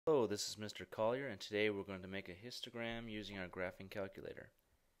Hello, this is Mr. Collier, and today we're going to make a histogram using our graphing calculator.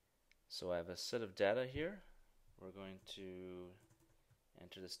 So I have a set of data here. We're going to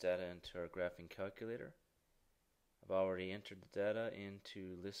enter this data into our graphing calculator. I've already entered the data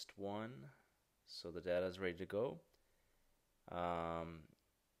into list 1, so the data is ready to go.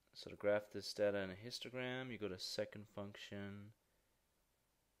 So to graph this data in a histogram, you go to second function,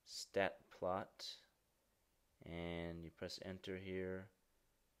 stat plot, and you press enter here.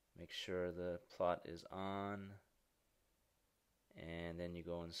 Make sure the plot is on, and then you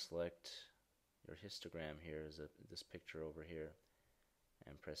go and select your histogram here, is this picture over here,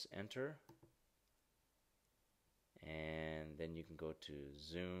 and press enter, and then you can go to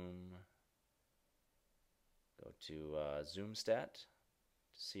zoom, zoom stat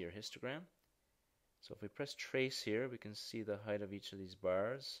to see your histogram. So if we press trace here, we can see the height of each of these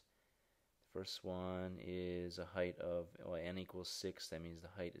bars. First one is a height of n equals 6. That means the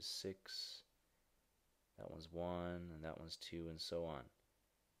height is 6. That one's 1, and that one's 2, and so on.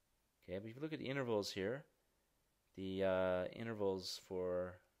 Okay, but if you look at the intervals here, the intervals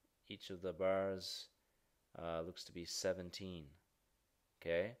for each of the bars looks to be 17.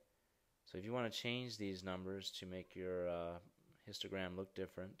 Okay, so if you want to change these numbers to make your histogram look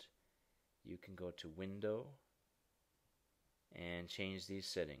different, you can go to Window and change these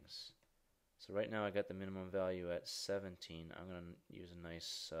settings. So right now I got the minimum value at 17. I'm going to use a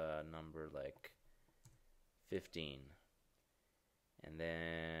nice number like 15. And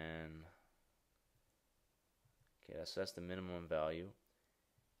then, okay, so that's the minimum value.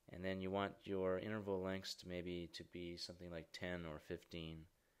 And then you want your interval lengths to maybe to be something like 10 or 15.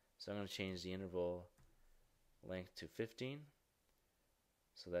 So I'm going to change the interval length to 15.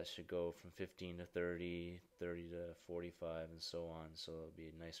 So that should go from 15 to 30, 30 to 45, and so on. So it'll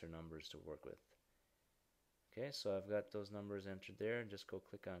be nicer numbers to work with. Okay, so I've got those numbers entered there, and just go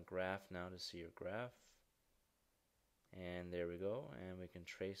click on Graph now to see your graph. And there we go, and we can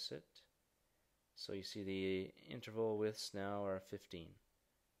trace it. So you see the interval widths now are 15.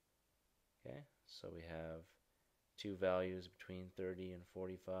 Okay, so we have two values between 30 and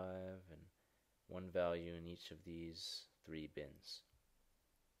 45, and one value in each of these three bins.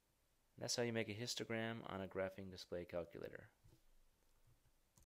 And that's how you make a histogram on a graphing display calculator.